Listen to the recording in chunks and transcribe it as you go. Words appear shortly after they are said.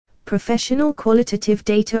Professional qualitative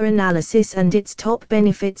data analysis and its top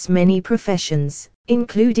benefits. Many professions,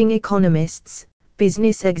 including economists,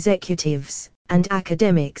 business executives, and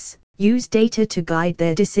academics, use data to guide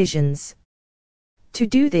their decisions. To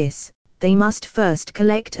do this, they must first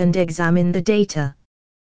collect and examine the data.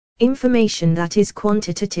 Information that is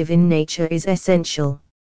quantitative in nature is essential.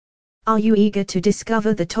 Are you eager to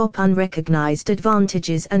discover the top unrecognized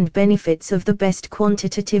advantages and benefits of the best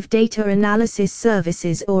quantitative data analysis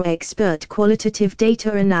services or expert qualitative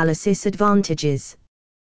data analysis advantages?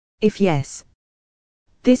 If yes,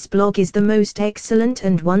 this blog is the most excellent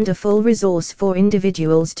and wonderful resource for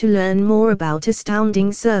individuals to learn more about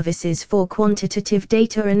astounding services for quantitative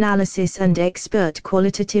data analysis and expert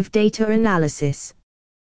qualitative data analysis.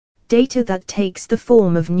 Data that takes the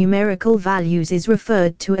form of numerical values is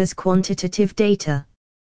referred to as quantitative data.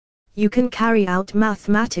 You can carry out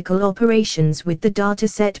mathematical operations with the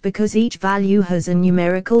dataset because each value has a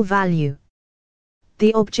numerical value.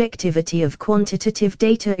 The objectivity of quantitative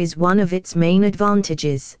data is one of its main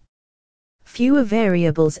advantages. Fewer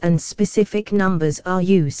variables and specific numbers are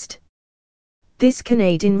used. This can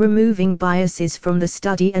aid in removing biases from the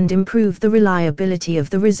study and improve the reliability of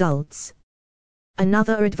the results.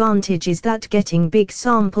 Another advantage is that getting big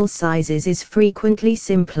sample sizes is frequently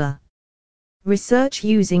simpler. Research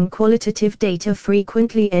using qualitative data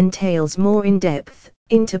frequently entails more in-depth,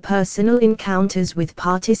 interpersonal encounters with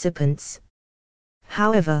participants.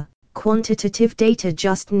 However, quantitative data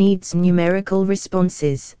just needs numerical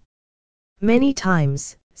responses. Many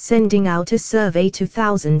times, sending out a survey to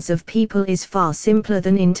thousands of people is far simpler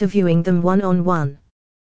than interviewing them one-on-one.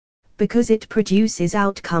 Because it produces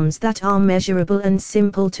outcomes that are measurable and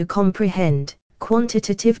simple to comprehend,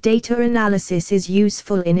 quantitative data analysis is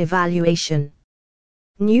useful in evaluation.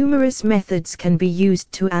 Numerous methods can be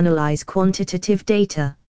used to analyze quantitative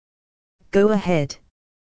data. Go ahead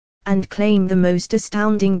and claim the most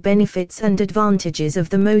astounding benefits and advantages of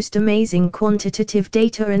the most amazing quantitative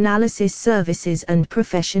data analysis services and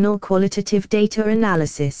professional qualitative data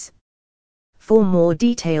analysis. For more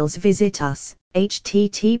details, visit us.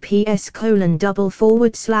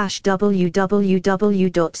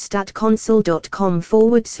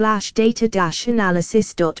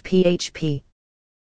 https://www.statconsul.com/data-analysis.php